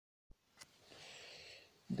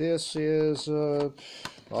This is,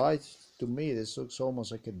 I, to me, this looks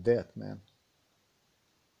almost like a death, man.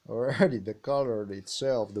 Already the color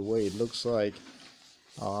itself, the way it looks like.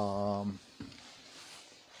 Um,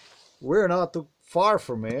 we're not too far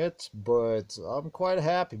from it, but I'm quite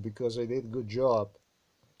happy because I did a good job.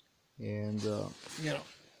 And, you know,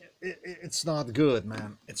 it's not good,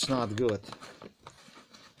 man. It's not good.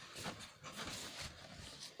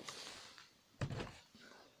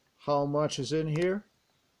 How much is in here?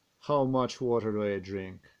 How much water do I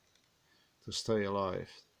drink to stay alive?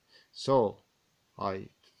 So, I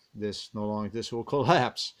this no longer this will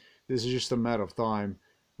collapse. This is just a matter of time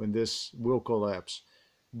when this will collapse.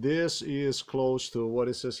 This is close to what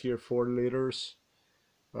it says here, 4 liters.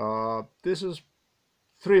 This is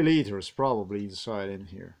 3 liters probably inside in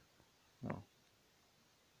here. No,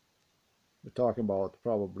 we're talking about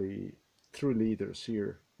probably 3 liters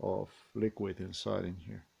here of liquid inside in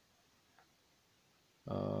here.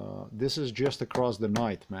 This is just across the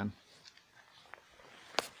night, man.